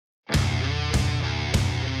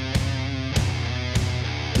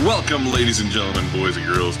Welcome, ladies and gentlemen, boys and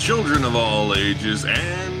girls, children of all ages,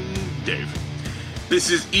 and Dave. This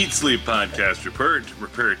is Eat Sleep Podcast Report.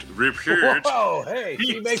 Whoa, hey,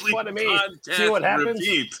 she makes fun of me. Podcast See what happens?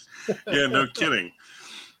 Repeat. Yeah, no kidding.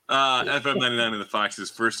 FM 99 and the Fox's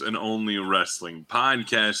first and only wrestling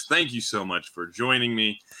podcast. Thank you so much for joining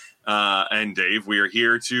me. And Dave, we are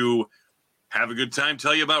here to have a good time,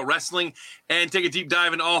 tell you about wrestling, and take a deep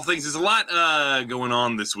dive into all things. There's a lot going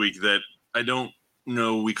on this week that I don't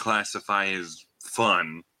know we classify as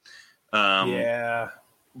fun. Yeah.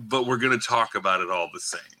 But we're going to talk about it all the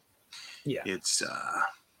same. Yeah. It's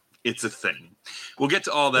a thing. We'll get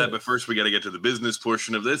to all that, but first we got to get to the business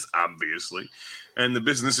portion of this, obviously. And the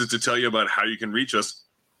business is to tell you about how you can reach us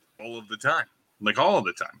all of the time. Like all of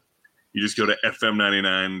the time. You just go to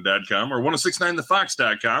fm99.com or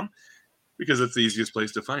 1069thefox.com because that's the easiest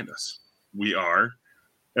place to find us. We are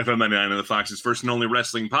FM 99 and the Fox's first and only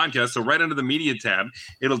wrestling podcast. So right under the media tab,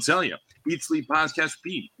 it'll tell you Eat Sleep Podcast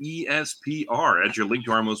Repeat, ESPR, as your link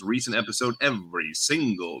to our most recent episode every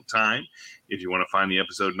single time. If you want to find the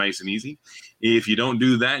episode nice and easy. If you don't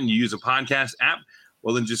do that and you use a podcast app,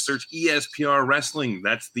 well, then just search ESPR Wrestling.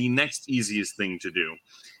 That's the next easiest thing to do.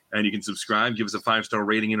 And you can subscribe, give us a 5-star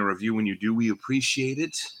rating and a review when you do. We appreciate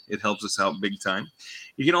it. It helps us out big time.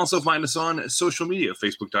 You can also find us on social media,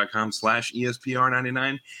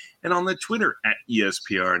 facebook.com/ESPR99, and on the Twitter at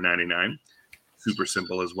ESPR99. Super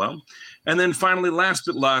simple as well. And then finally, last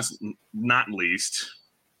but not least,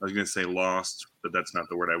 I was going to say lost, but that's not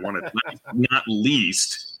the word I wanted. Not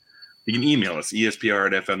least, you can email us,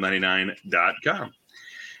 espr@fm99.com.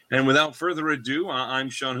 And without further ado, I'm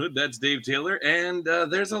Sean Hood. That's Dave Taylor. And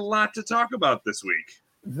there's a lot to talk about this week.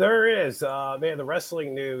 There is. Man, the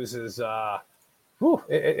wrestling news is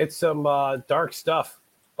it's some dark stuff,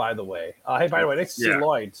 by the way. Hey, by the way, nice to see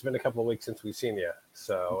Lloyd. It's been a couple of weeks since we've seen you.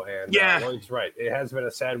 So, and Lloyd's right. It has been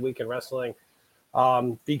a sad week in wrestling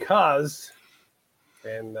because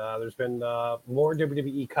there's been more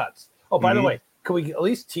WWE cuts. Oh, by the way, can we at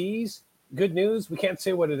least tease good news? We can't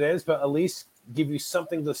say what it is, but at least give you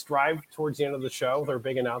something to strive towards the end of the show with our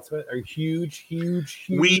big announcement. Our huge.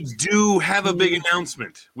 We do have a big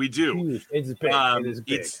announcement. We do. Huge. It's big. It is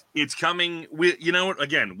big. It's coming.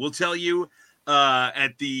 Again, we'll tell you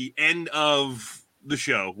at the end of the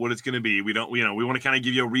show what it's going to be. We want to kind of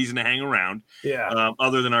give you a reason to hang around. Yeah.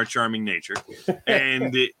 Other than our charming nature,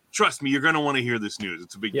 and trust me, you're going to want to hear this news.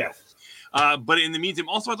 It's a big deal. But in the meantime,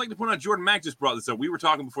 also I'd like to point out Jordan Mack just brought this up. We were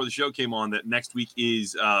talking before the show came on that next week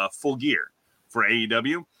is Full Gear for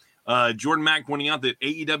AEW. Jordan Mack pointing out that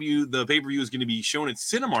AEW, the pay-per-view, is going to be shown at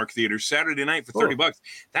Cinemark Theater Saturday night for $30.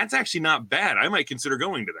 That's actually not bad. I might consider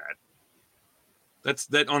going to that. That's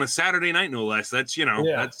that on a Saturday night, no less. That's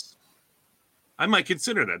I might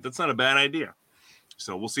consider that. That's not a bad idea.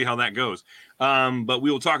 So we'll see how that goes. But we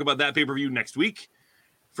will talk about that pay-per-view next week.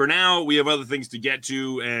 For now, we have other things to get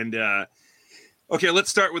to, and okay, let's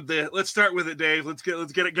start with it, Dave. Let's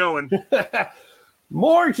get it going.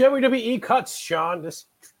 More WWE cuts, Sean. This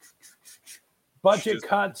budget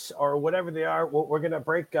cuts or whatever they are, we're going to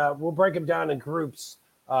break them down in groups,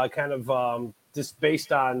 just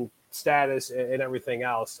based on status and everything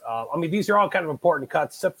else. I mean, these are all kind of important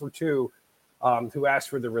cuts, except for two who asked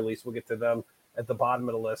for the release. We'll get to them at the bottom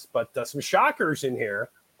of the list. But some shockers in here.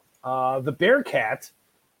 The Bearcat,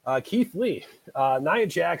 Keith Lee, Nia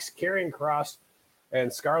Jax, Karrion Kross,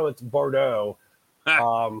 and Scarlett Bordeaux.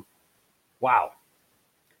 Wow.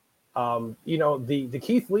 The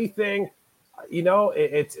Keith Lee thing,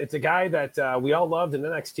 it's a guy that we all loved in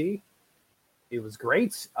NXT. It was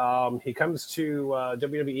great. He comes to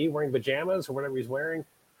WWE wearing pajamas or whatever he's wearing.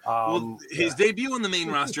 His debut on the main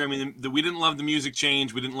roster, I mean, we didn't love the music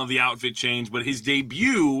change. We didn't love the outfit change, but his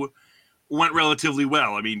debut went relatively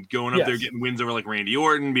well. I mean, going up there, getting wins over like Randy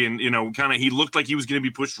Orton, being, he looked like he was going to be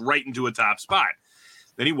pushed right into a top spot.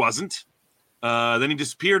 Then he wasn't. Then he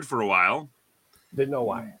disappeared for a while. Didn't know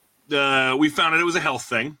why. We found out it was a health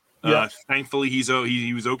thing. Thankfully,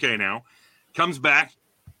 he was okay now. Comes back.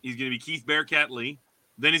 He's going to be Keith Bearcat Lee.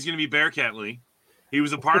 Then he's going to be Bearcat Lee. He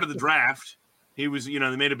was a part of the draft. He was,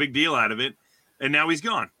 they made a big deal out of it. And now he's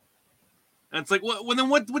gone. And it's like, what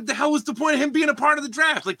the hell was the point of him being a part of the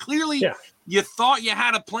draft? Like, clearly you thought you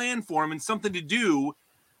had a plan for him and something to do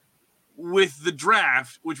with the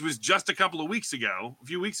draft, which was just a few weeks ago.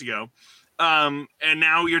 And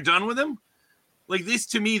now you're done with him? Like, this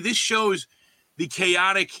shows the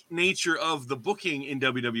chaotic nature of the booking in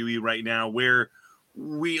WWE right now, where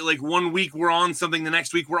we, like, 1 week we're on something, the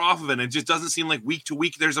next week we're off of it. It just doesn't seem like week to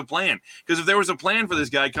week there's a plan. Because if there was a plan for this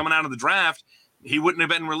guy coming out of the draft, he wouldn't have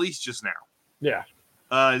been released just now. Yeah.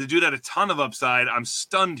 The dude had a ton of upside. I'm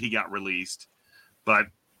stunned he got released. But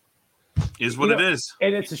Is what it is.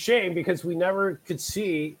 And it's a shame because we never could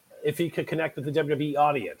see if he could connect with the WWE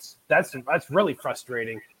audience. That's really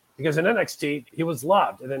frustrating because in NXT he was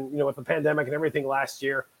loved, and then with the pandemic and everything last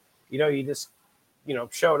year, he just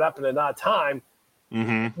showed up in an odd time.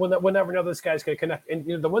 Mm-hmm. We'll never know this guy's going to connect.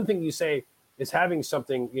 And the one thing you say is having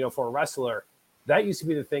something for a wrestler. That used to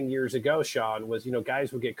be the thing years ago, Sean, was,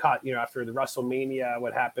 guys would get caught, after the WrestleMania,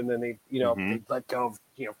 what happened, then they, they let go of,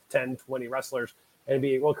 10, 20 wrestlers and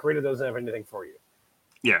be, well, Creative doesn't have anything for you.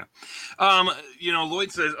 Yeah.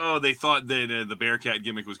 Lloyd says, they thought that the Bearcat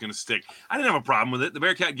gimmick was going to stick. I didn't have a problem with it. The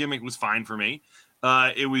Bearcat gimmick was fine for me.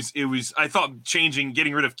 It was, I thought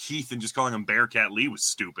getting rid of Keith and just calling him Bearcat Lee was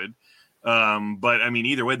stupid. But I mean,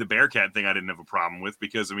 either way, the Bearcat thing I didn't have a problem with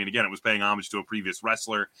because, I mean, again, it was paying homage to a previous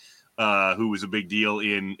wrestler. Who was a big deal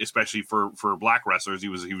especially for black wrestlers. He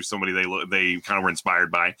was somebody they kind of were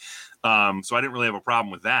inspired by. So I didn't really have a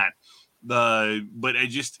problem with that. But you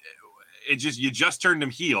just turned him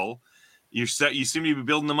heel. You seem to be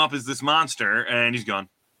building him up as this monster, and he's gone.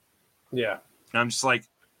 Yeah, and I'm just like,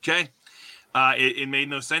 okay. It made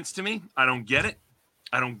no sense to me. I don't get it.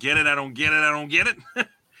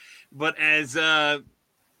 But as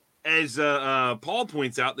Paul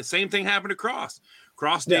points out, the same thing happened to Cross.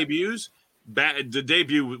 Cross debuts. The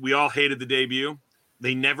debut, we all hated the debut.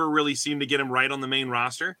 They never really seemed to get him right on the main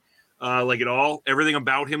roster, like at all. Everything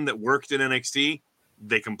about him that worked in NXT,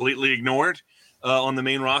 they completely ignored on the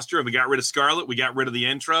main roster. We got rid of Scarlett. We got rid of the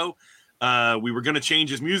intro. We were going to change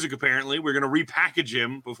his music, apparently. We are going to repackage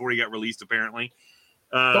him before he got released, apparently.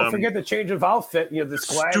 Don't forget the change of outfit. This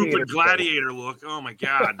stupid gladiator look. Oh, my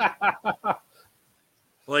God.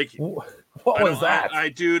 Like, what was that? I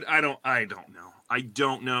don't know. I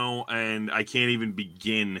don't know, and I can't even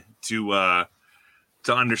begin to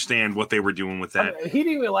understand what they were doing with that. He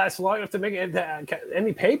didn't even last long enough to make it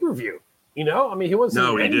any pay-per-view. I mean, he wasn't.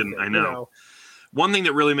 No, he didn't. I know. One thing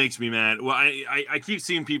that really makes me mad. Well, I keep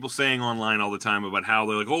seeing people saying online all the time about how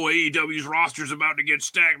they're like, "Oh, AEW's roster's about to get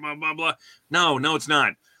stacked." Blah blah blah. No, it's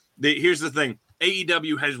not. Here's the thing: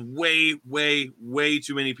 AEW has way, way, way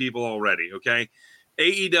too many people already. Okay.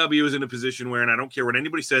 AEW is in a position where, and I don't care what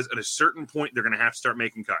anybody says, at a certain point, they're going to have to start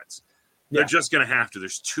making cuts. They're just going to have to.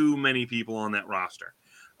 There's too many people on that roster.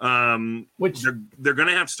 Which they're going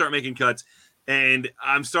to have to start making cuts. And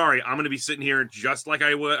I'm sorry, I'm going to be sitting here just like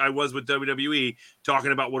I was with WWE,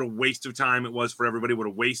 talking about what a waste of time it was for everybody, what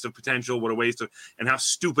a waste of potential, and how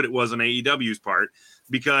stupid it was on AEW's part,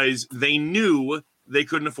 because they knew they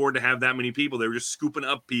couldn't afford to have that many people. They were just scooping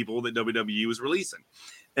up people that WWE was releasing.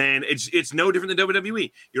 And it's no different than WWE.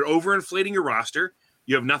 You're overinflating your roster.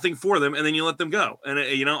 You have nothing for them, and then you let them go. And,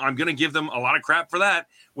 I'm going to give them a lot of crap for that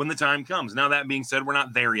when the time comes. Now, that being said, we're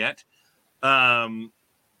not there yet. But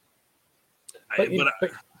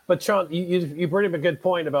Sean, you bring up a good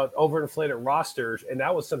point about overinflated rosters, and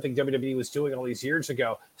that was something WWE was doing all these years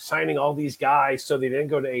ago, signing all these guys so they didn't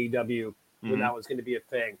go to AEW when that was going to be a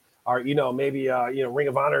thing. Or, maybe, Ring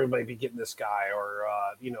of Honor might be getting this guy, or,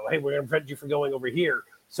 hey, we're going to prevent you from going over here.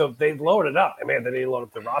 So they loaded up. And man, they didn't load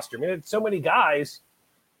up the roster. I mean, it's so many guys.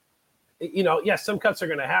 Yes, some cuts are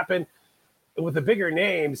going to happen. With the bigger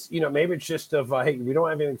names, maybe it's just of, hey, we don't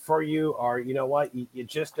have anything for you, or you know what, you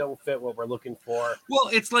just don't fit what we're looking for. Well,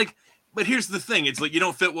 it's like, but here's the thing. It's like, you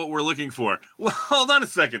don't fit what we're looking for. Well, hold on a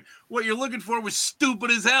second. What you're looking for was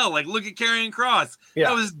stupid as hell. Like, look at Karrion Kross. Yeah.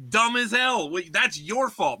 That was dumb as hell. That's your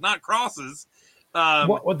fault, not Kross's.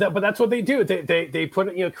 But that's what they do. They put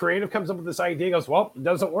it, creative comes up with this idea, goes, well, it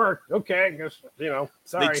doesn't work. Okay, I guess,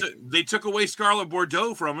 sorry. They took away Scarlett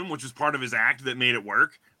Bordeaux from him, which was part of his act that made it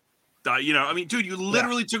work. I mean, dude, you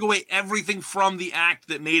literally took away everything from the act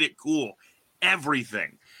that made it cool.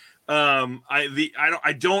 Everything.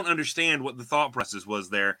 I don't understand what the thought process was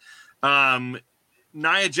there.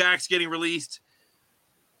 Nia Jax getting released.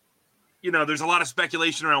 There's a lot of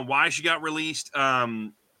speculation around why she got released.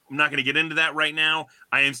 I'm not going to get into that right now.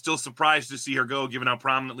 I am still surprised to see her go, given how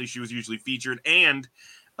prominently she was usually featured, and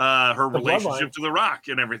her relationship to The Rock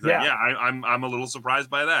and everything. Yeah, I'm a little surprised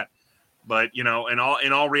by that. But in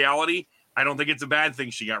all reality, I don't think it's a bad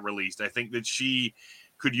thing she got released. I think that she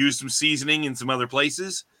could use some seasoning in some other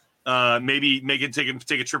places. Maybe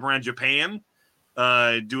take a trip around Japan,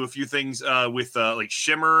 do a few things with like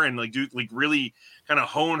Shimmer, and do really kind of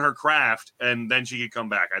hone her craft, and then she could come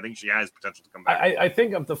back. I think she has potential to come back. I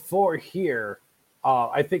think of the four here,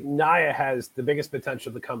 I think Nia has the biggest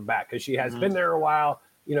potential to come back because she has been there a while.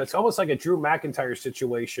 It's almost like a Drew McIntyre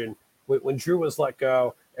situation when Drew was let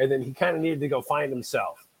go, and then he kind of needed to go find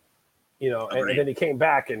himself. And then he came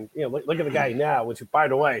back, and look at the guy now. Which, by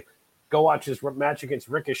the way, go watch his match against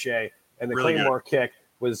Ricochet, and the really Claymore kick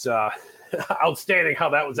was outstanding how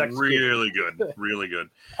that was executed. Really good, really good.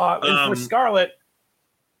 And for Scarlett,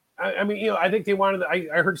 I mean, I think they wanted.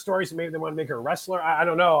 I heard stories that maybe they want to make her a wrestler. I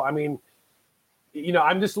don't know. I mean,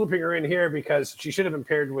 I'm just looping her in here because she should have been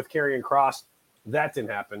paired with Karrion Kross. That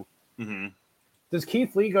didn't happen. Mm-hmm. Does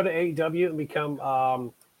Keith Lee go to AEW and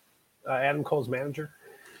become Adam Cole's manager?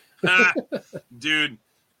 Dude,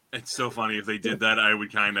 it's so funny. If they did that, I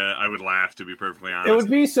would laugh, to be perfectly honest. It would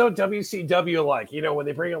be so WCW like, when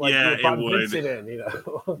they bring it like Vincent in,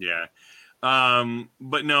 Yeah.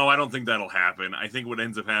 But no, I don't think that'll happen. I think what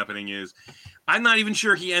ends up happening is I'm not even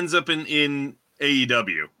sure he ends up in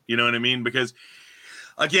AEW. You know what I mean? Because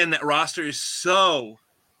again, that roster is so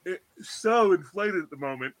inflated at the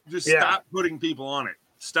moment. Just stop putting people on it.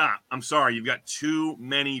 Stop. I'm sorry. You've got too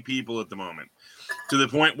many people at the moment, to the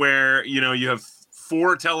point where, you have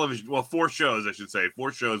four shows, I should say,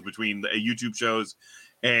 4 shows between the YouTube shows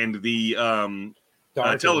and the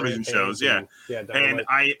television shows. And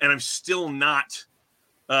I'm still not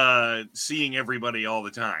seeing everybody all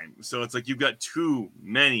the time. So it's like you've got too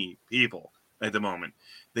many people at the moment.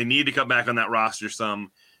 They need to cut back on that roster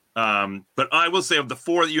some. But I will say, of the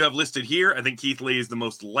 4 that you have listed here, I think Keith Lee is the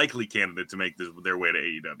most likely candidate to make their way to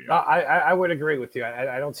AEW. I would agree with you.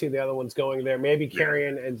 I don't see the other ones going there. Maybe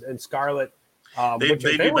Karrion and Scarlett. They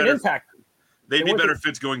were Impact. They'd be better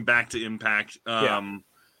fits going back to Impact.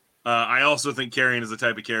 I also think Karrion is the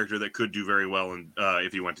type of character that could do very well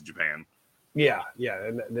if he went to Japan. Yeah,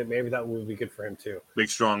 and maybe that would be good for him too. Big,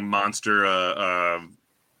 strong monster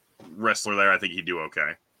wrestler there. I think he'd do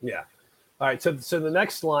okay. Yeah. All right, so the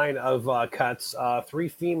next line of cuts, 3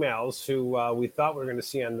 females who we thought we were going to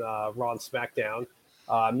see on Raw and SmackDown,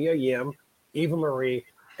 Mia Yim, Eva Marie,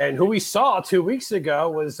 and who we saw 2 weeks ago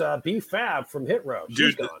was B-Fab from Hit Row.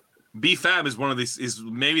 She's gone. B-Fab is one of these, is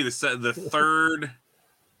maybe the third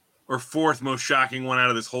or fourth most shocking one out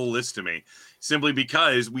of this whole list to me, simply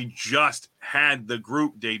because we just had the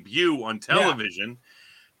group debut on television,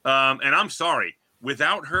 and I'm sorry.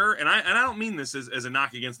 Without her, and I don't mean this as a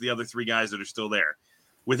knock against the other 3 guys that are still there.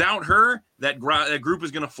 Without her, that group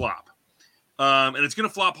is going to flop, and it's going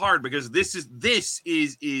to flop hard, because this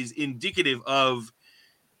is indicative of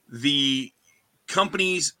the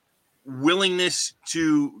company's willingness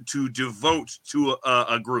to devote to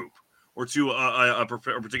a group or to a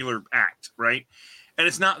particular act, right? And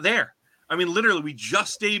it's not there. I mean, literally, we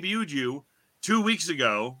just debuted you 2 weeks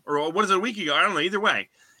ago, or what is it, a week ago? I don't know. Either way,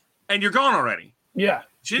 and you're gone already. Yeah.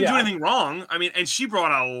 She didn't do anything wrong. I mean, and she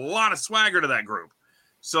brought a lot of swagger to that group.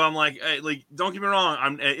 So I'm like, don't get me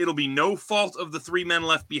wrong. It'll be no fault of the 3 men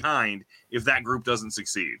left behind if that group doesn't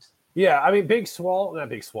succeed. Yeah. I mean, not Big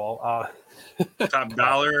Swole. Top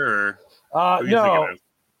Dollar or no,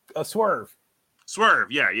 Swerve.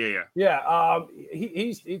 Swerve. Yeah. Yeah.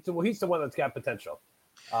 He's the one that's got potential.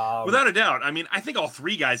 Without a doubt. I mean, I think all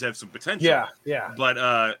 3 guys have some potential. Yeah.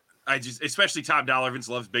 But, especially Top Dollar, Vince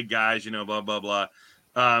loves big guys, blah, blah, blah.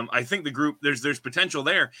 I think the group, there's potential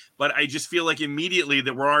there, but I just feel like immediately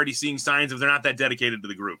that we're already seeing signs of they're not that dedicated to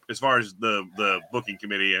the group as far as the booking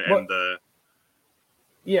committee and the.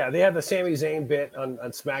 Yeah, they had the Sami Zayn bit on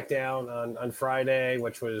SmackDown on Friday,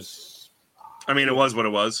 which was. I mean, it was what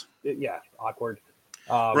it was. Awkward.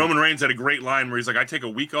 Roman Reigns had a great line where he's like, I take a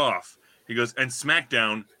week off. He goes, and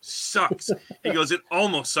SmackDown sucks. He goes, it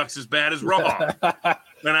almost sucks as bad as Raw.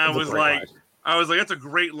 And I was like, that's a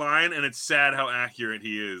great line, and it's sad how accurate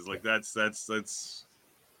he is. Like that's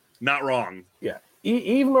not wrong. Yeah,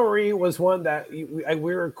 Eve Marie was one that we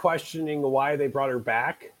were questioning why they brought her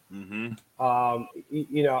back. Mm-hmm.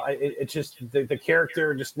 It just the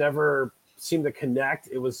character just never seemed to connect.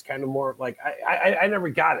 It was kind of more like I never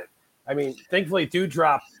got it. I mean, thankfully,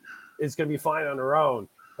 Doudrop is going to be fine on her own,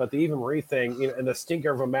 but the Eva Marie thing, and the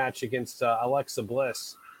stinker of a match against Alexa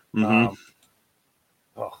Bliss. Mm-hmm.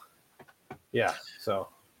 So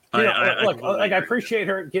I appreciate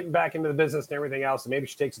her getting back into the business and everything else, and maybe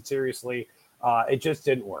she takes it seriously. It just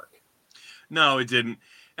didn't work. No, it didn't.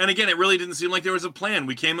 And again, it really didn't seem like there was a plan.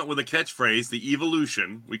 We came up with a catchphrase, the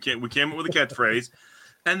evolution. We came up with a catchphrase,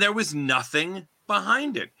 and there was nothing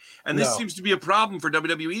behind it. And this seems to be a problem for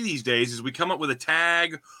WWE these days, is we come up with a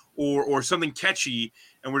tag or something catchy,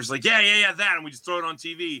 and we're just like, yeah, that, and we just throw it on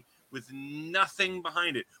TV with nothing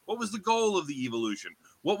behind it. What was the goal of the evolution?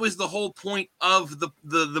 What was the whole point of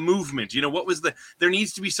the movement? What was there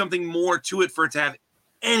needs to be something more to it for it to have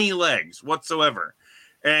any legs whatsoever.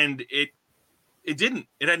 And it didn't.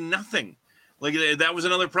 It had nothing. Like, that was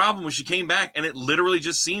another problem when she came back, and it literally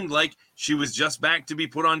just seemed like she was just back to be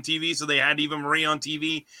put on TV, so they had Eva Marie on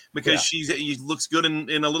TV because she looks good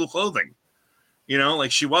in a little clothing.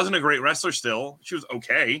 Like, she wasn't a great wrestler still. She was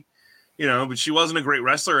okay. but she wasn't a great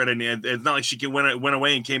wrestler, and it's not like she went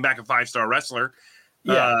away and came back a 5-star wrestler.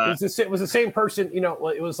 Yeah, it was the same person.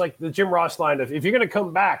 It was like the Jim Ross line of, if you're going to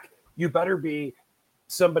come back, you better be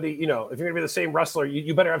somebody. If you're going to be the same wrestler,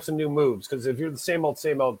 you better have some new moves, because if you're the same old,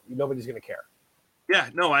 nobody's going to care. Yeah,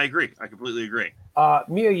 no, I agree. I completely agree.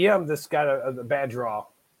 Mia Yim, this got a bad draw.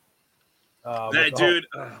 That dude,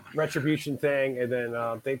 retribution thing, and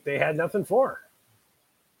then they had nothing for her.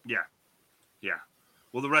 Yeah.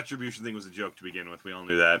 Well, the retribution thing was a joke to begin with. We all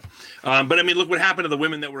knew that. But I mean, look what happened to the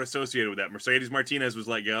women that were associated with that. Mercedes Martinez was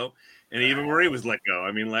let go, and Eva Marie was let go.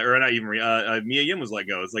 I mean, or not Eva Marie. Mia Yim was let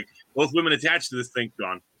go. It's like both women attached to this thing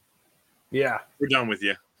gone. Yeah, we're done with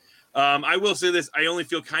you. I will say this: I only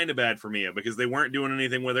feel kind of bad for Mia because they weren't doing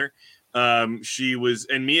anything with her. She was,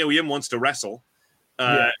 and Mia Yim wants to wrestle,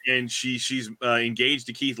 and she's engaged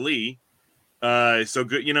to Keith Lee. So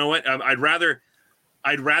good. You know what?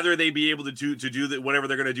 I'd rather they be able to do whatever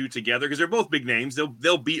they're going to do together, because they're both big names.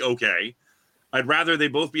 They'll be okay. I'd rather they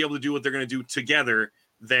both be able to do what they're going to do together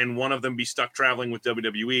than one of them be stuck traveling with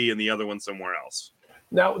WWE and the other one somewhere else.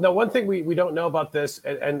 Now one thing we don't know about this,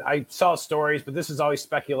 and I saw stories, but this is always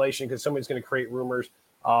speculation because somebody's going to create rumors.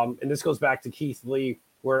 And this goes back to Keith Lee,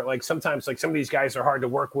 where like sometimes like some of these guys are hard to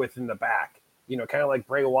work with in the back. Kind of like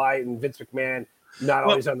Bray Wyatt and Vince McMahon. Not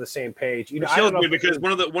always on the same page. I don't know, because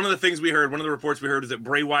one of the things we heard, one of the reports we heard, is that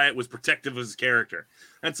Bray Wyatt was protective of his character.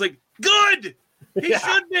 That's like, good. He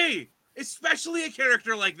should be, especially a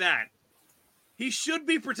character like that. He should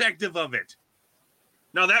be protective of it.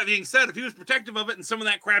 Now, that being said, if he was protective of it and some of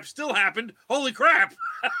that crap still happened, holy crap.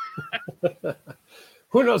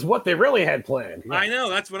 Who knows what they really had planned? Yeah. I know,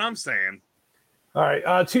 that's what I'm saying. All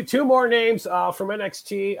right, two more names from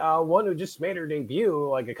NXT. One who just made her debut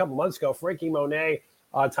like a couple months ago, Frankie Monet,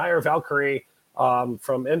 Tyra Valkyrie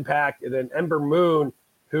from Impact, and then Ember Moon,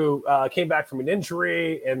 who came back from an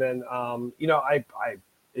injury, and then I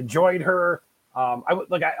enjoyed her. I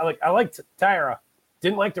liked Tyra,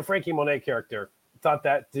 didn't like the Frankie Monet character. Thought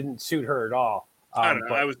that didn't suit her at all. I don't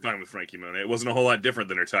know. I was fine with Frankie Monet. It wasn't a whole lot different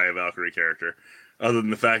than her Tyra Valkyrie character, other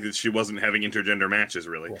than the fact that she wasn't having intergender matches,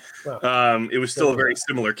 really. Well, it was still a very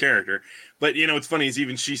similar character. But, it's funny, is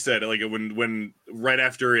even she said, like, when right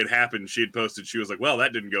after it happened, she had posted, she was like, well,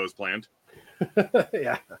 that didn't go as planned.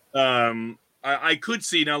 Yeah. I could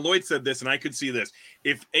see, now Lloyd said this, and I could see this.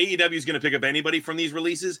 If AEW is going to pick up anybody from these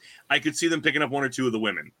releases, I could see them picking up one or two of the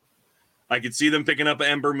women. I could see them picking up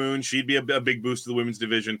Ember Moon. She'd be a big boost to the women's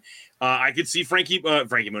division. I could see Frankie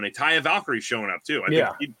Monet, Taya Valkyrie showing up too.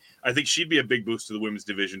 I think she'd be a big boost to the women's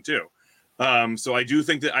division too. So I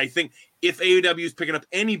think if AEW is picking up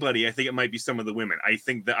anybody, I think it might be some of the women.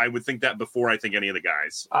 I would think that before I think any of the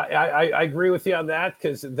guys. I agree with you on that,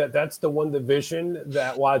 because that's the one division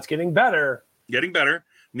that, while it's getting better,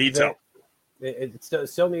 needs help. It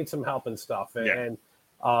still needs some help and stuff. And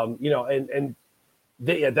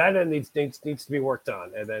that end needs to be worked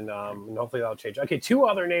on, and then and hopefully that'll change. Okay, two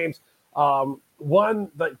other names. One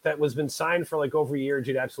that was been signed for like over a year,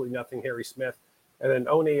 did absolutely nothing, Harry Smith, and then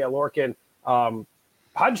Oney Lorcan.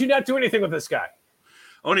 How did you not do anything with this guy?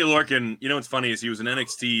 Oney Lorcan, what's funny is he was in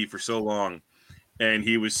NXT for so long, and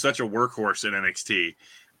he was such a workhorse in NXT.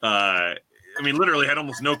 Literally had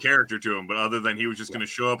almost no character to him, but other than he was just going to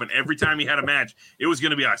show up, and every time he had a match, it was going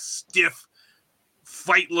to be a stiff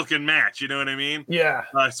fight-looking match, you know what I mean? Yeah.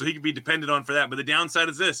 So he could be depended on for that. But the downside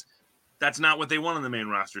is this: that's not what they want on the main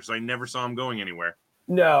roster, so I never saw him going anywhere.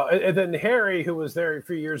 No, and then Harry, who was there a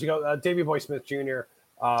few years ago, Davey Boy Smith Jr.,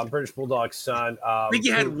 British Bulldog's son. I think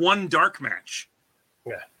he had one dark match.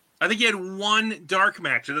 Yeah. I think he had one dark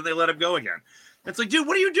match, and then they let him go again. It's like, dude,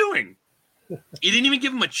 what are you doing? You didn't even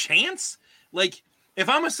give him a chance? Like, if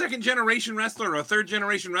I'm a second-generation wrestler or a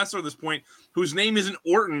third-generation wrestler at this point whose name isn't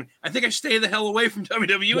Orton, I think I stay the hell away from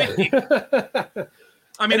WWE.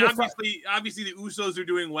 I mean, obviously the Usos are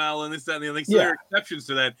doing well and this, that, and the other thing. So there are exceptions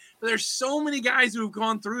to that. But there's so many guys who have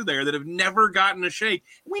gone through there that have never gotten a shake.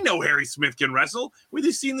 We know Harry Smith can wrestle. We've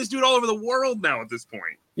just seen this dude all over the world now at this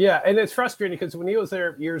point. Yeah, and it's frustrating because when he was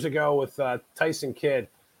there years ago with Tyson Kidd,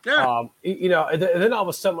 and then all of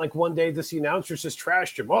a sudden, like one day, this announcers just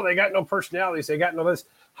trashed him. Oh, they got no personalities. They got no this.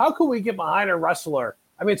 How can we get behind a wrestler?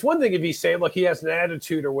 I mean, it's one thing if you say, look, he has an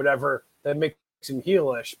attitude or whatever that makes him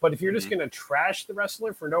heelish. But if you're just going to trash the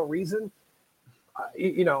wrestler for no reason,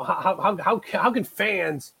 how can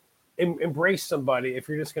fans embrace somebody if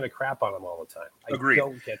you're just going to crap on them all the time? Agreed. I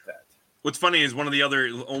don't get that. What's funny is one of the other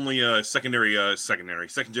only second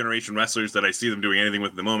generation wrestlers that I see them doing anything with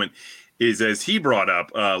at the moment is, as he brought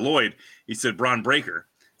up, Lloyd, he said Braun Breaker,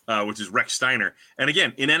 which is Rex Steiner. And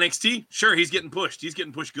again, in NXT, sure, he's getting pushed. He's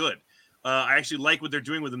getting pushed good. I actually like what they're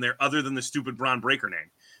doing with him there, other than the stupid Braun Breaker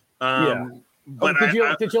name. Yeah. But did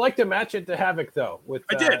you like the match at the Havoc though?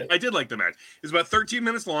 I did like the match. It was about 13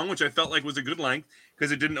 minutes long, which I felt like was a good length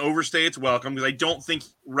because it didn't overstay its welcome. Because I don't think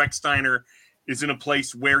Rex Steiner is in a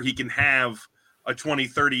place where he can have a 20,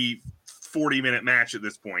 30, 40-minute match at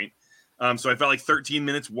this point. So I felt like 13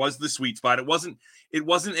 minutes was the sweet spot. It wasn't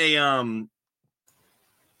a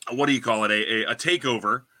what do you call it? A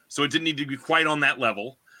takeover. So it didn't need to be quite on that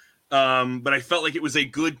level. But I felt like it was a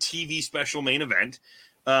good TV special main event.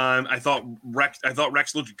 I thought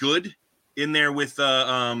Rex looked good in there with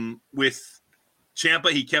Ciampa.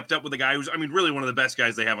 He kept up with the guy who's, I mean, really one of the best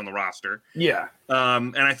guys they have on the roster. Yeah.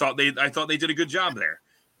 And I thought they did a good job there.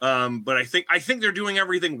 But I think they're doing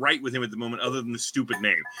everything right with him at the moment, other than the stupid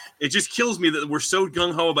name. It just kills me that we're so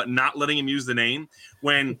gung ho about not letting him use the name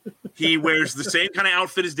when he wears the same kind of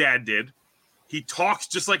outfit his dad did. He talks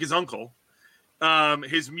just like his uncle.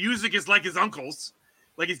 His music is like his uncle's.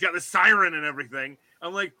 Like he's got the siren and everything.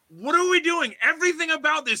 I'm like, what are we doing? Everything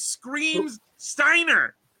about this screams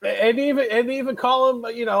Steiner. And even call him,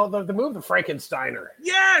 the move, the Frankensteiner.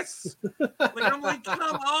 Yes. I'm like, come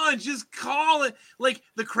on, just call it. Like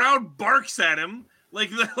the crowd barks at him.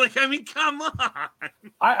 I mean, come on.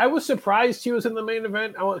 I was surprised he was in the main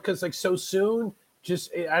event because so soon.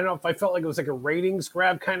 Just I don't know if I felt like it was like a ratings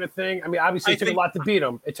grab kind of thing. I mean, obviously it took a lot to beat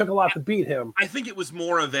him. It took a lot to beat him. I think it was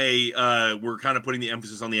more of a we're kind of putting the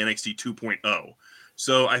emphasis on the NXT 2.0.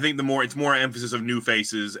 So I think it's more emphasis of new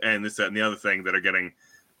faces and this, that, and the other thing that are getting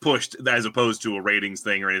pushed as opposed to a ratings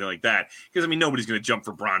thing or anything like that. Because I mean, nobody's going to jump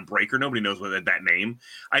for Braun Breaker. Nobody knows that name.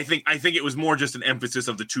 I think it was more just an emphasis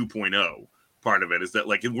of the 2.0 part of it. Is that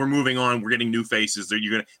like we're moving on, we're getting new faces.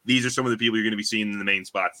 These are some of the people you're going to be seeing in the main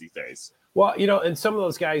spots these days. Well, and some of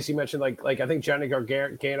those guys you mentioned, like I think Johnny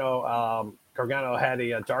Gargano had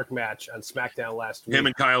a dark match on SmackDown last week. Him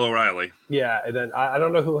and Kyle O'Reilly. Yeah, and then I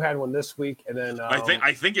don't know who had one this week, and then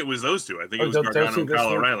I think it was those two. I think it was Gargano and Kyle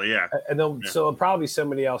O'Reilly. Yeah, and then so it'll probably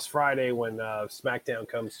somebody else Friday when SmackDown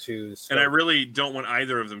comes to. And I really don't want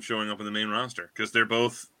either of them showing up in the main roster because they're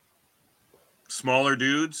both smaller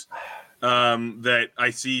dudes that I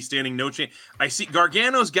see standing no chance. I see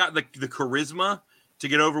Gargano's got the charisma to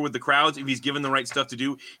get over with the crowds. If he's given the right stuff to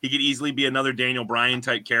do, he could easily be another Daniel Bryan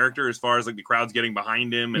type character as far as like the crowd's getting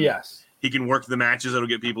behind him. And yes. He can work the matches that'll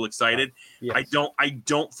get people excited. Yes. I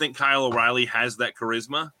don't think Kyle O'Reilly has that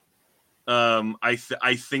charisma. I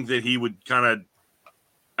think that he would kind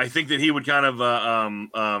of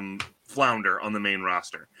flounder on the main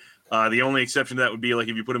roster. The only exception to that would be like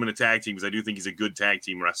if you put him in a tag team, because I do think he's a good tag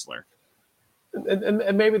team wrestler.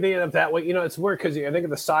 And maybe they end up that way. It's weird because I think of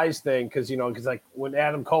the size thing because like when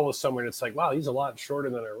Adam Cole was somewhere, it's like, wow, he's a lot shorter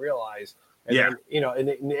than I realized. And then, in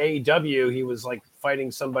AEW, he was like fighting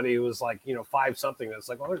somebody who was like, 5 something. That's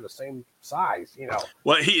like, well, they're the same size,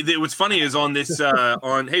 Well, what's funny is on this,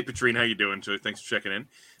 hey, Patrine, how you doing? So thanks for checking in.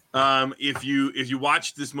 If you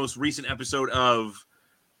watched this most recent episode of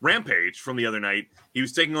Rampage from the other night, he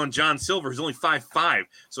was taking on John Silver, who's only 5'5",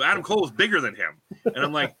 so Adam Cole was bigger than him, and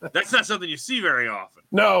I'm like, that's not something you see very often.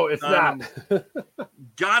 No, it's not.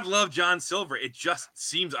 God love John Silver. It just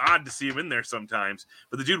seems odd to see him in there sometimes,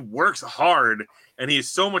 but the dude works hard, and he is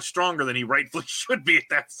so much stronger than he rightfully should be at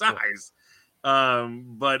that size.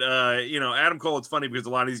 But Adam Cole, it's funny because a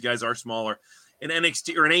lot of these guys are smaller. In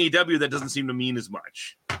NXT or in AEW, that doesn't seem to mean as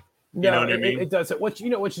much. No, you know what I mean? It doesn't. Which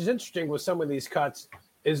is interesting with some of these cuts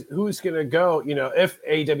is who's going to go, if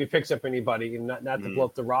AEW picks up anybody and not to blow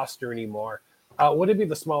up the roster anymore. Would it be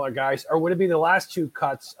the smaller guys or would it be the last 2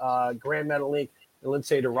 cuts, Grand Metalik and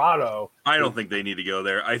Lince Dorado? I don't think they need to go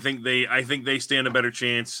there. I think they stand a better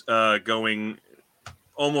chance going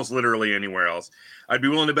almost literally anywhere else. I'd be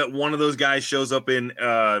willing to bet one of those guys shows up in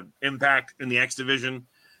Impact in the X division.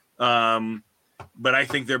 But I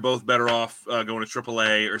think they're both better off going to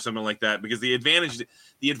AAA or something like that because the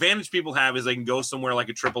advantage people have is they can go somewhere like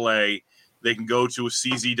a AAA, they can go to a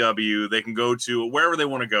CZW, they can go to wherever they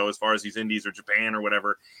want to go as far as these indies or Japan or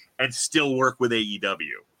whatever, and still work with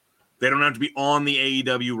AEW. They don't have to be on the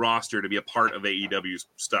AEW roster to be a part of AEW's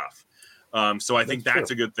stuff. So I think that's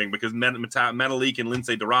a good thing because Metalik and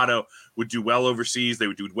Lince Dorado would do well overseas. They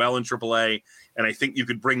would do well in AAA, and I think you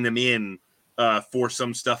could bring them in for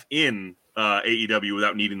some stuff in AEW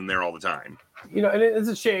without needing them there all the time. And it's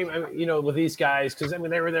a shame, with these guys because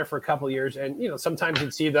they were there for a couple of years, and sometimes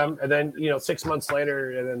you'd see them, and then 6 months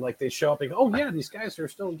later, and then like they show up and go, oh yeah, these guys are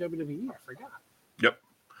still in WWE. I forgot. Yep.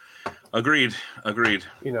 Agreed. And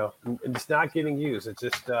it's not getting used. It's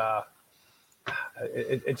just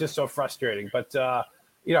it's just so frustrating. But I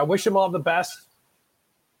wish them all the best.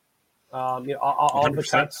 All the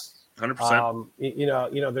cuts.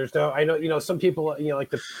 100%. There's no. I know. Some people.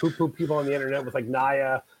 Like the poo-poo people on the internet with like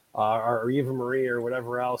Naya or Eva Marie or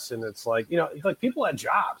whatever else, and it's like people had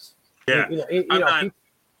jobs. Yeah, this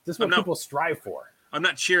is what people strive for. I'm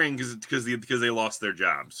not cheering because they lost their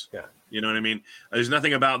jobs. Yeah, you know what I mean. There's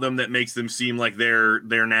nothing about them that makes them seem like they're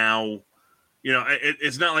now.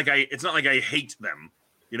 It's not like I hate them.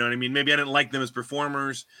 You know what I mean? Maybe I didn't like them as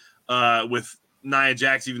performers. With Nia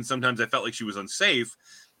Jax, even sometimes I felt like she was unsafe.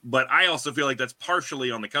 But I also feel like that's partially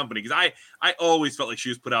on the company because I always felt like she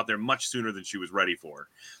was put out there much sooner than she was ready for.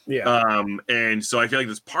 Yeah. And so I feel like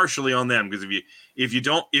it's partially on them because if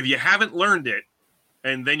you haven't learned it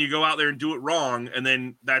and then you go out there and do it wrong and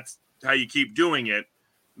then that's how you keep doing it,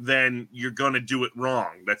 then you're gonna do it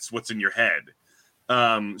wrong. That's what's in your head.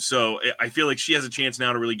 So I feel like she has a chance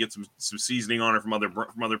now to really get some seasoning on her from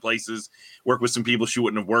other places, work with some people she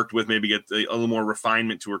wouldn't have worked with, maybe get a little more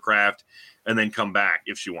refinement to her craft, and then come back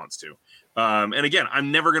if she wants to. And again,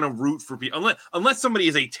 I'm never going to root for people unless somebody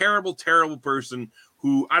is a terrible, terrible person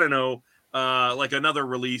who, I don't know, like another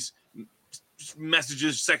release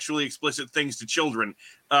messages sexually explicit things to children.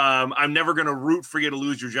 I'm never going to root for you to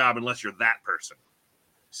lose your job unless you're that person.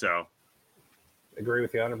 So agree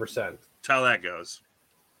with you 100%. That's how that goes.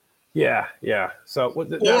 Yeah. So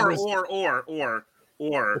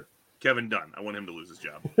or Kevin Dunn. I want him to lose his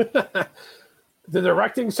job. The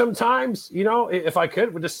directing sometimes, if I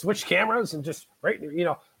could, would just switch cameras and just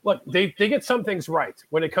look, they get some things right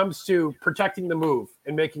when it comes to protecting the move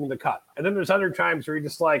and making the cut. And then there's other times where you're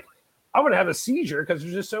just like, I want to have a seizure because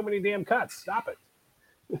there's just so many damn cuts. Stop it.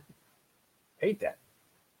 Hate that.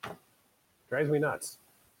 Drives me nuts.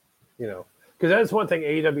 Because that's one thing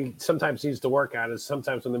AEW sometimes needs to work on is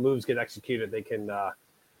sometimes when the moves get executed, they can,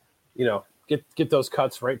 get those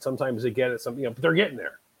cuts right. Sometimes they get it, but they're getting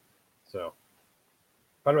there. So,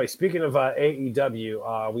 by the way, speaking of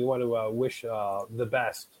AEW, we want to wish the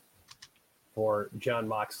best for Jon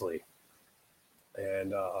Moxley,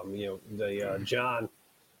 and John,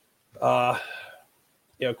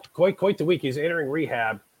 quite the week. He's entering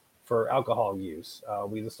rehab for alcohol use.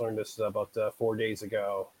 We just learned this about 4 days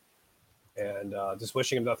ago. And just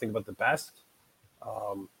wishing him nothing but the best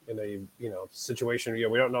in a situation.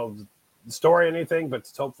 We don't know the story or anything, but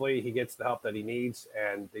hopefully he gets the help that he needs,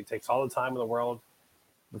 and it takes all the time in the world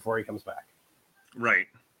before he comes back. Right.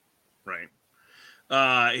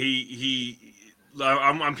 I'm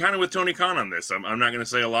kind of with Tony Khan on this. I'm not going to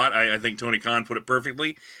say a lot. I think Tony Khan put it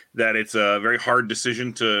perfectly that it's a very hard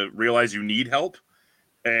decision to realize you need help,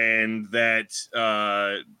 and that.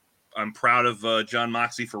 I'm proud of Jon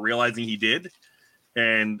Moxley for realizing he did.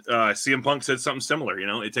 And CM Punk said something similar.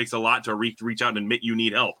 It takes a lot to reach out and admit you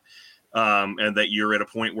need help and that you're at a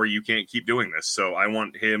point where you can't keep doing this. So I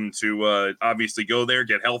want him to obviously go there,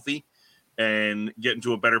 get healthy, and get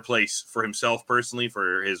into a better place for himself personally,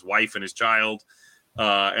 for his wife and his child,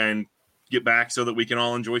 and get back so that we can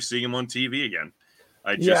all enjoy seeing him on TV again.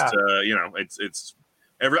 I think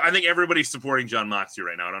everybody's supporting Jon Moxley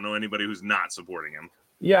right now. I don't know anybody who's not supporting him.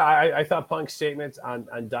 Yeah, I thought Punk's statements on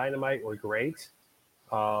Dynamite were great.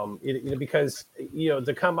 Because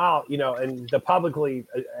to come out, and to publicly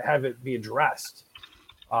have it be addressed,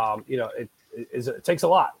 it takes a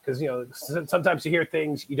lot because sometimes you hear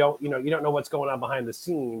things you don't know what's going on behind the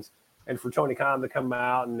scenes, and for Tony Khan to come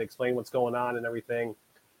out and explain what's going on and everything,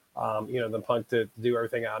 then Punk to do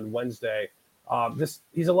everything on Wednesday.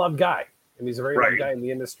 He's a loved guy, and he's a very loved guy in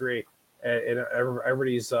the industry. And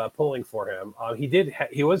everybody's pulling for him.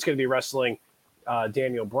 He was going to be wrestling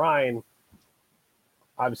Daniel Bryan.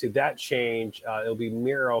 Obviously, that changed. It'll be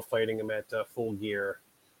Miro fighting him at Full Gear,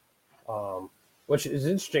 which is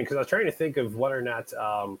interesting because I was trying to think of whether or not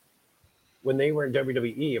when they were in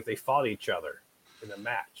WWE, if they fought each other in a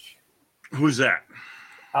match. Who's that?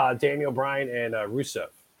 Daniel Bryan and Rusev.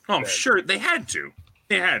 Oh, I'm sure they had to.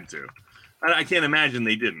 I can't imagine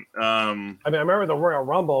they didn't. I remember the Royal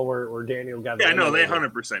Rumble where Daniel got. Yeah, no, they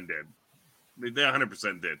 100% did. They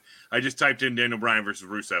 100% did. I just typed in Daniel Bryan versus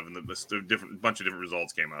Rusev, and the bunch of different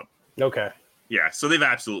results came up. Okay. Yeah, so they've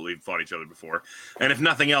absolutely fought each other before. And if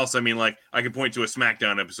nothing else, I could point to a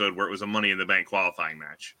SmackDown episode where it was a Money in the Bank qualifying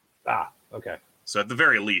match. Okay. So at the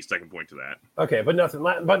very least, I can point to that. Okay, but not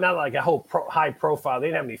like a whole high profile. They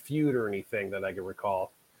didn't have any feud or anything that I can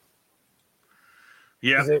recall.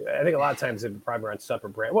 Yeah, I think a lot of times they probably were on separate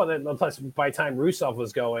brand. Well, then plus by the time Rusev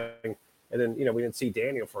was going, and then we didn't see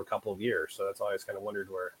Daniel for a couple of years, so that's why I always kind of wondered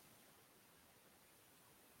where.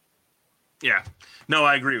 Yeah, no,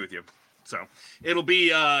 I agree with you. So it'll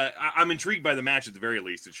be. I'm intrigued by the match at the very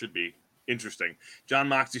least. It should be interesting. Jon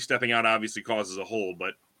Moxley stepping out obviously causes a hole,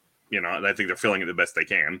 but I think they're filling it the best they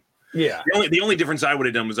can. Yeah. The only difference I would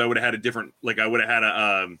have done was I would have had a different, I would have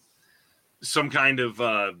had some kind of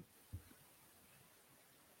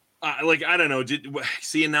I don't know.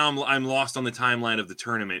 See, and now I'm lost on the timeline of the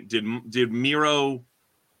tournament. Did Miro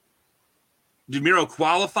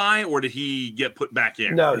qualify, or did he get put back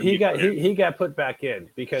in? No, he got put back in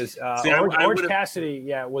because Orange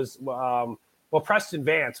Cassidy, was Preston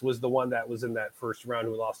Vance was the one that was in that first round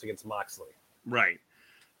who lost against Moxley. Right,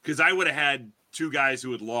 because I would have had two guys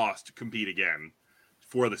who had lost compete again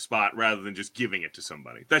for the spot rather than just giving it to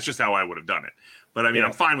somebody. That's just how I would have done it. But I mean,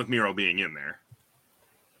 I'm fine with Miro being in there.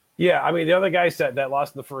 Yeah, I mean, the other guys that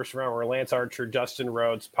lost in the first round were Lance Archer, Dustin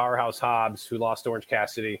Rhodes, Powerhouse Hobbs, who lost to Orange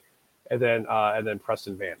Cassidy, and then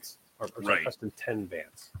Preston Vance, or right. Preston 10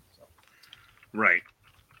 Vance. So. Right.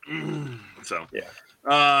 So, yeah.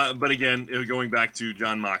 But again, going back to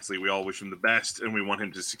Jon Moxley, we all wish him the best, and we want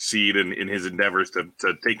him to succeed in his endeavors to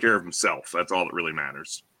take care of himself. That's all that really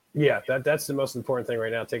matters. Yeah, that's the most important thing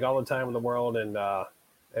right now. Take all the time in the world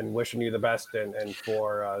and wishing you the best and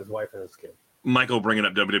for his wife and his kid. Michael bringing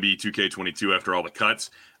up WWE 2K22 after all the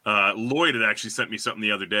cuts. Lloyd had actually sent me something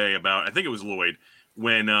the other day about, I think it was Lloyd,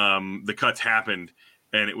 when the cuts happened,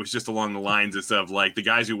 and it was just along the lines of stuff like the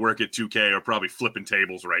guys who work at 2K are probably flipping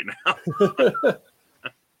tables right now.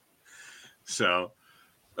 So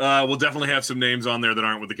we'll definitely have some names on there that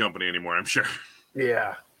aren't with the company anymore, I'm sure.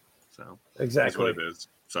 Yeah. So exactly that's what it is.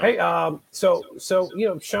 So. Hey, so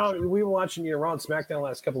Sean, we were watching Raw and SmackDown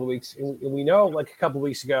last couple of weeks, and we know like a couple of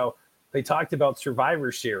weeks ago they talked about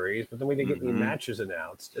Survivor Series, but then we didn't get any matches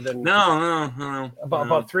announced. And then no.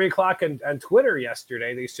 About 3:00 on Twitter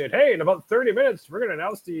yesterday, they said, "Hey, in about 30 minutes, we're going to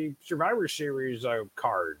announce the Survivor Series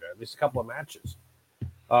card. At least a couple of matches."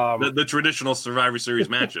 The traditional Survivor Series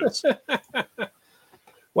matches.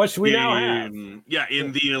 What should we now have? Yeah,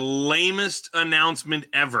 in the lamest announcement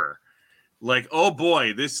ever. Like, oh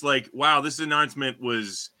boy, this announcement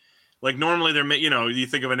was. Like normally they're, you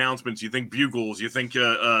think of announcements, you think bugles, you think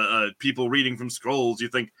people reading from scrolls, you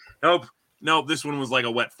think, nope, this one was like a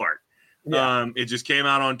wet fart. Yeah. It just came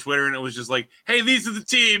out on Twitter and it was just like, hey, these are the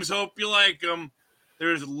teams, hope you like them.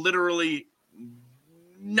 There's literally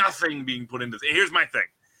nothing being put into this. Here's my thing.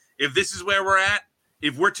 If this is where we're at,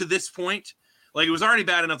 if we're to this point, like it was already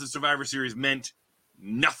bad enough that Survivor Series meant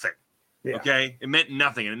nothing. Yeah. Okay? It meant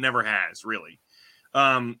nothing and it never has, really.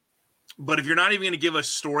 But if you're not even going to give a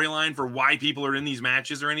storyline for why people are in these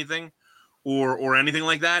matches or anything, or anything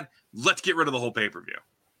like that, let's get rid of the whole pay-per-view.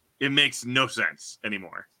 It makes no sense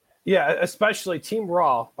anymore. Yeah, especially Team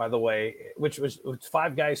Raw, by the way, which was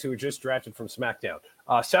 5 guys who were just drafted from SmackDown.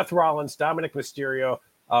 Seth Rollins, Dominic Mysterio,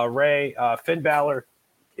 Ray, Finn Balor,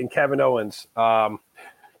 and Kevin Owens.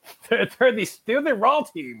 They're the Raw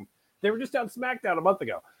team. They were just on SmackDown a month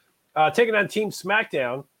ago. Taking on Team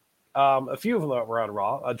SmackDown. A few of them were on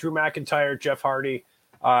Raw. Drew McIntyre, Jeff Hardy,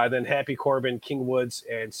 then Happy Corbin, King Woods,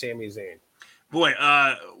 and Sami Zayn. Boy,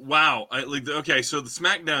 wow. Okay, so the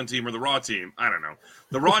SmackDown team or the Raw team, I don't know.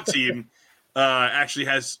 The Raw team actually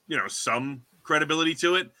has, some credibility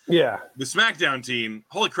to it. Yeah. The SmackDown team,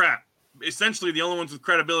 holy crap. Essentially, the only ones with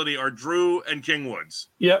credibility are Drew and King Woods.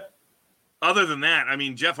 Yep. Other than that, I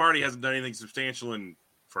mean, Jeff Hardy hasn't done anything substantial in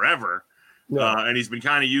forever. No. And he's been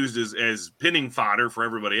kind of used as pinning fodder for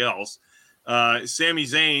everybody else. Sami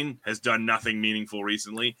Zayn has done nothing meaningful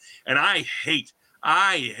recently. And I hate,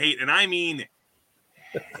 and I mean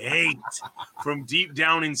hate from deep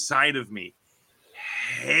down inside of me,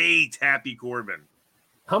 hate Happy Corbin.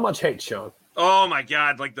 How much hate, Sean? Oh, my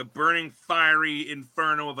God. Like the burning, fiery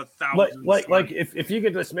inferno of 1,000. Like if you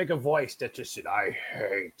could just make a voice that just said, I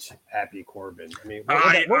hate Happy Corbin. I mean,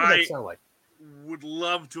 what would that sound like? Would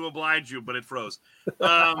love to oblige you, but it froze.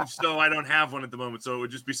 So I don't have one at the moment. So it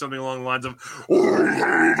would just be something along the lines of,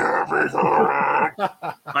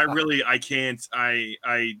 I can't. I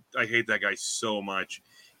hate that guy so much.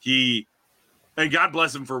 And God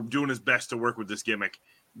bless him for doing his best to work with this gimmick,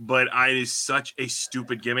 but it is such a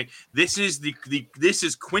stupid gimmick. This is this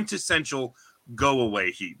is quintessential go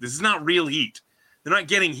away heat. This is not real heat. They're not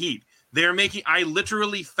getting heat. They're making, I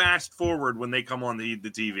literally fast forward when they come on the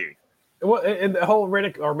TV. Well, and the whole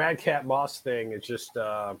Riddick or Madcap Moss thing, it's just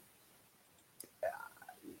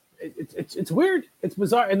it's weird. It's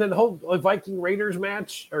bizarre. And then the whole Viking Raiders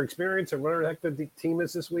match or experience or whatever the heck the team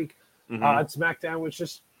is this week at SmackDown was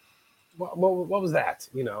just what was that?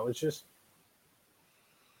 It's just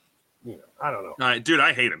I don't know. Dude,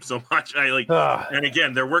 I hate him so much. And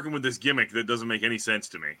again, they're working with this gimmick that doesn't make any sense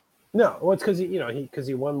to me. No, well, it's because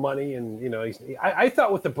he won money and I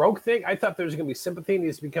thought with the broke thing, I thought there was going to be sympathy and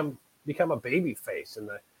he's become a baby face, and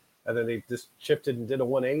then they just shifted and did a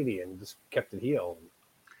 180 and just kept it heel.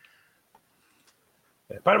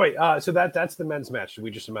 Yeah. By the way, so that's the men's match we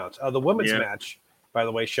just announced. The women's match, by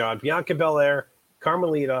the way, Sean, Bianca Belair,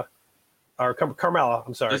 Carmelita, or Carmella.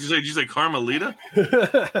 I'm sorry. Did you say Carmelita?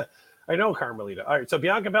 I know Carmelita. All right, so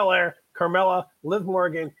Bianca Belair, Carmella, Liv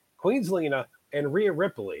Morgan, Queen Zelina, and Rhea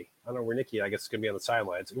Ripley. I don't know where Nikki, I guess, is going to be on the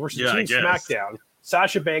sidelines. Versus Team SmackDown,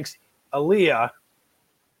 Sasha Banks, Aaliyah,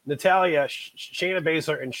 Natalya, Shayna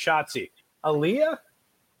Baszler, and Shotzi. Aaliyah,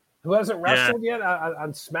 who hasn't wrestled yet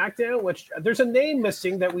on SmackDown, which there's a name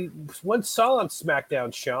missing that we once saw on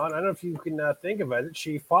SmackDown, Sean. I don't know if you can think of it.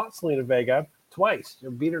 She fought Selena Vega twice.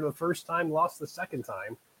 Beat her the first time, lost the second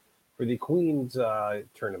time for the Queen's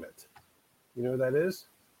tournament. You know who that is?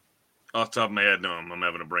 Off the top of my head, no. I'm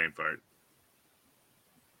having a brain fart.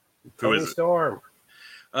 Toni Storm.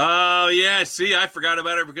 Oh, yeah. See, I forgot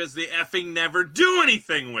about her because they effing never do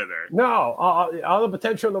anything with her. No. All the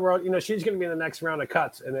potential in the world. She's going to be in the next round of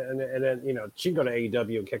cuts. And then, she can go to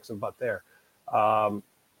AEW and kick some butt there.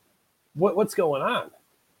 What's going on?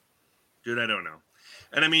 Dude, I don't know.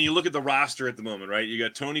 And, I mean, you look at the roster at the moment, right? You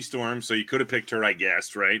got Toni Storm, so you could have picked her, I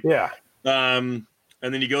guess, right? Yeah. And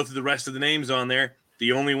then you go through the rest of the names on there.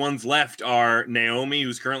 The only ones left are Naomi,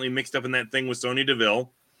 who's currently mixed up in that thing with Sonya Deville.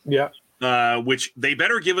 Yeah. Which they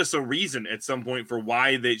better give us a reason at some point for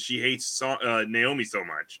why she hates Naomi so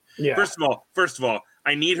much. Yeah. First of all,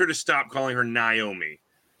 I need her to stop calling her Naomi.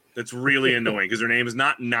 That's really annoying because her name is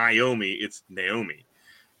not Naomi, it's Naomi.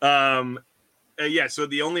 So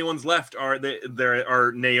the only ones left are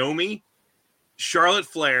Naomi, Charlotte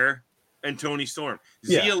Flair, and Toni Storm.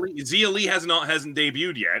 Yeah. Xia Li hasn't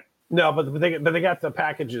debuted yet. No, but they got the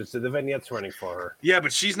packages, the vignettes running for her. Yeah,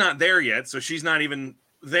 but she's not there yet, so she's not even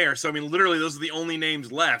there. So I mean, literally, those are the only names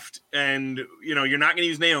left, and you're not going to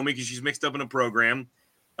use Naomi because she's mixed up in a program.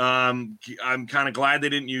 I'm kind of glad they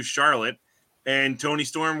didn't use Charlotte and Toni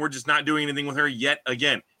Storm. We're just not doing anything with her yet.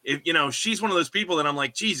 Again, she's one of those people that I'm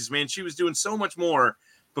like, Jesus, man, she was doing so much more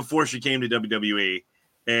before she came to WWE.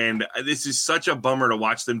 And this is such a bummer to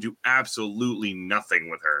watch them do absolutely nothing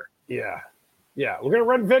with her. Yeah. Yeah. We're going to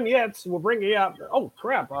run vignettes. We'll bring you up. Oh,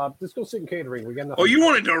 crap. Let's go sit in catering. We got nothing. Oh, you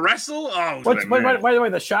wanted to wrestle? Oh, by the way,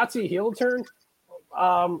 the Shotzi heel turn.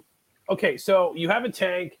 Okay, so you have a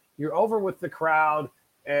tank. You're over with the crowd.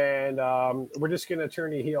 And we're just going to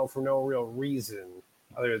turn you heel for no real reason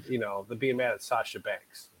other than, the being mad at Sasha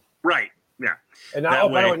Banks. Right. Yeah. And now,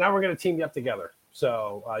 by the way, now we're going to team you up together.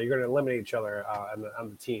 So you're going to eliminate each other on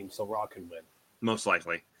the team so Raw can win. Most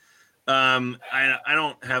likely. I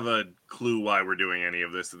don't have a clue why we're doing any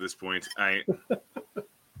of this at this point.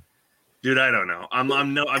 Dude, I don't know.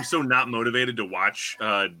 I'm so not motivated to watch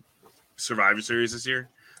Survivor Series this year.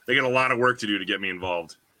 They got a lot of work to do to get me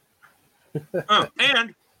involved.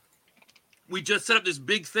 And we just set up this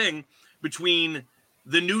big thing between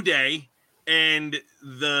the New Day and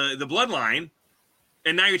the Bloodline.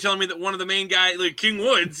 And now you're telling me that one of the main guys, like King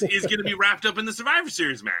Woods, is going to be wrapped up in the Survivor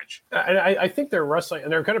Series match. I think they're wrestling,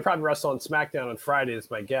 and they're going to probably wrestle on SmackDown on Friday, is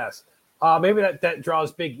my guess. Maybe that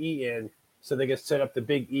draws Big E in, so they can set up the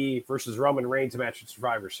Big E versus Roman Reigns match at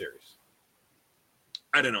Survivor Series.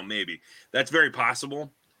 I don't know, maybe. That's very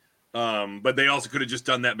possible. But they also could have just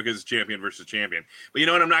done that because it's champion versus champion. But you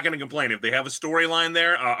know what? I'm not going to complain. If they have a storyline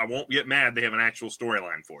there, I won't get mad. They have an actual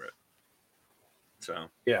storyline for it. So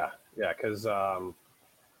yeah, because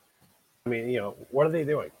what are they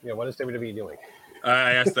doing? What is WWE doing?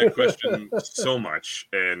 I asked that question so much,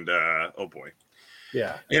 and oh boy.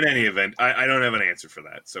 Yeah. In any event, I don't have an answer for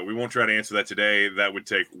that, so we won't try to answer that today. That would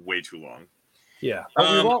take way too long. Yeah,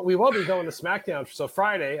 we will be going to SmackDown. So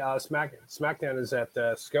Friday, SmackDown is at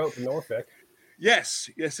Scope in Norfolk. Yes,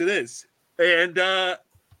 it is, and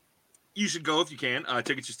you should go if you can.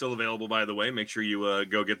 Tickets are still available, by the way. Make sure you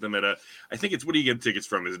go get them at I think it's, what do you get tickets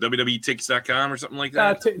from? Is it WWEtickets.com or something like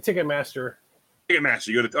that? Ticketmaster. Ticketmaster.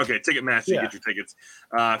 You go to Ticketmaster. Yeah. You get your tickets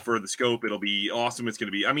for the Scope. It'll be awesome. It's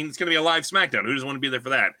going to be a live SmackDown. Who doesn't want to be there for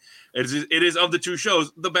that? It is of the two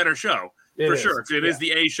shows the better show. For sure. It is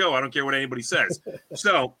the A show. I don't care what anybody says.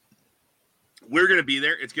 So we're going to be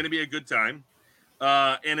there. It's going to be a good time.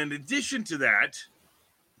 And in addition to that,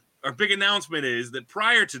 our big announcement is that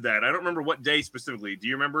prior to that, I don't remember what day specifically. Do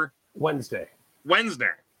you remember? Wednesday.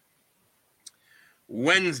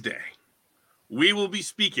 We will be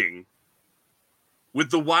speaking with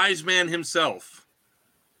the wise man himself,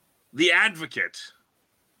 the advocate,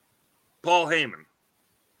 Paul Heyman,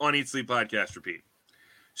 on Eat, Sleep, Podcast, Repeat.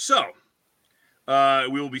 So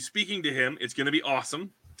we will be speaking to him. It's going to be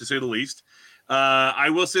awesome, to say the least.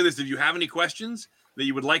 I will say this. If you have any questions that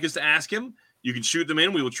you would like us to ask him, you can shoot them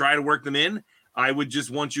in. We will try to work them in. I would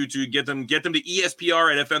just want you to get them to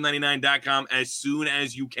ESPR at FM99.com as soon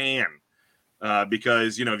as you can.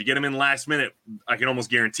 Because, if you get them in last minute, I can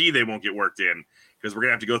almost guarantee they won't get worked in because we're going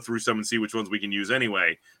to have to go through some and see which ones we can use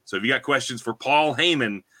anyway. So if you got questions for Paul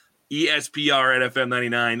Heyman, ESPR at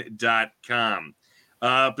FM99.com.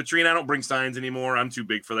 Patrine, I don't bring signs anymore. I'm too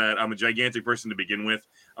big for that. I'm a gigantic person to begin with.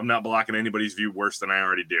 I'm not blocking anybody's view worse than I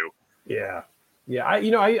already do. Yeah. Yeah.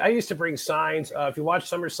 I used to bring signs. If you watch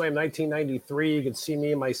SummerSlam 1993, you can see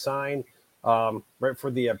me in my sign right for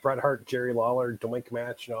the Bret Hart, Jerry Lawler, Doink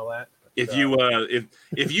match and all that. If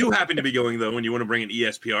you happen to be going, though, and you want to bring an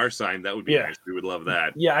ESPR sign, that would be nice. We would love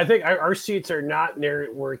that. Yeah, I think our seats are not near.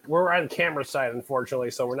 We're on camera side,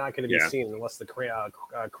 unfortunately, so we're not going to be seen unless the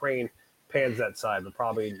crane pans that side, but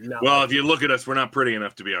probably not. Well, if you look at us, we're not pretty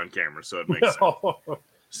enough to be on camera, so it makes sense.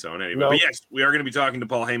 So anyway, but yes, we are going to be talking to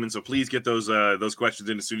Paul Heyman, so please get those questions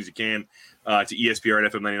in as soon as you can to ESPR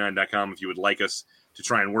at FM99.com if you would like us to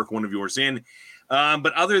try and work one of yours in.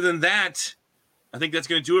 But other than that, I think that's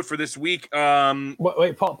going to do it for this week.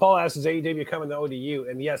 Wait, Paul asks, is AEW coming to ODU?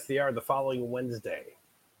 And yes, they are the following Wednesday.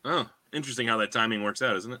 Oh, interesting how that timing works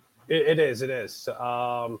out, isn't it? It is.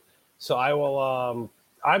 So I will.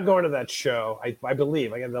 I'm going to that show. I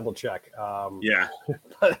believe. I got to double check. Yeah,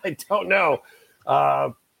 but I don't know.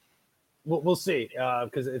 We'll see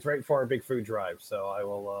because it's right for our big food drive. So I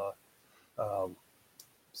will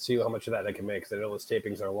see how much of that I can make. Because I know those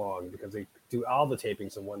tapings are long because they do all the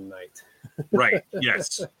tapings in one night. Right.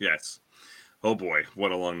 Yes. Oh boy,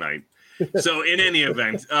 what a long night. So in any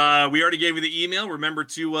event, we already gave you the email. Remember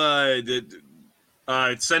to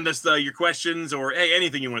send us your questions or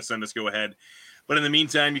anything you want to send us, go ahead. But in the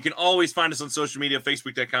meantime, you can always find us on social media,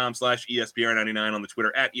 Facebook.com/ESPR99, on the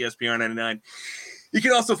Twitter at ESPR99. You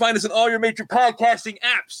can also find us on all your major podcasting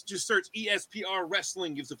apps. Just search ESPR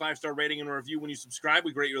Wrestling. Give us a 5-star rating and a review when you subscribe.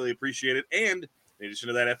 We greatly appreciate it. And in addition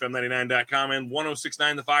to that, FM99.com and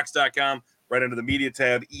 1069thefox.com, right under the media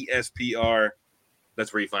tab, ESPR.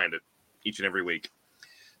 That's where you find it each and every week.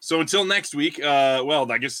 So until next week,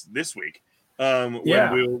 I guess this week, when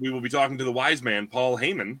we will be talking to the wise man, Paul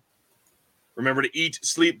Heyman. Remember to eat,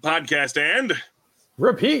 sleep, podcast, and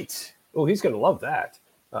repeat. Oh, he's going to love that.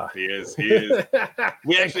 He is.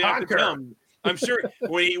 We actually have to tell him. I'm sure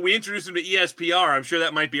when we introduce him to ESPR, I'm sure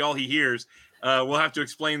that might be all he hears. We'll have to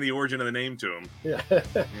explain the origin of the name to him. Yeah.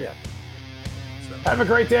 So. Have a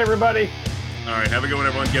great day, everybody. All right. Have a good one,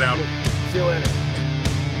 everyone. Get out. See you later.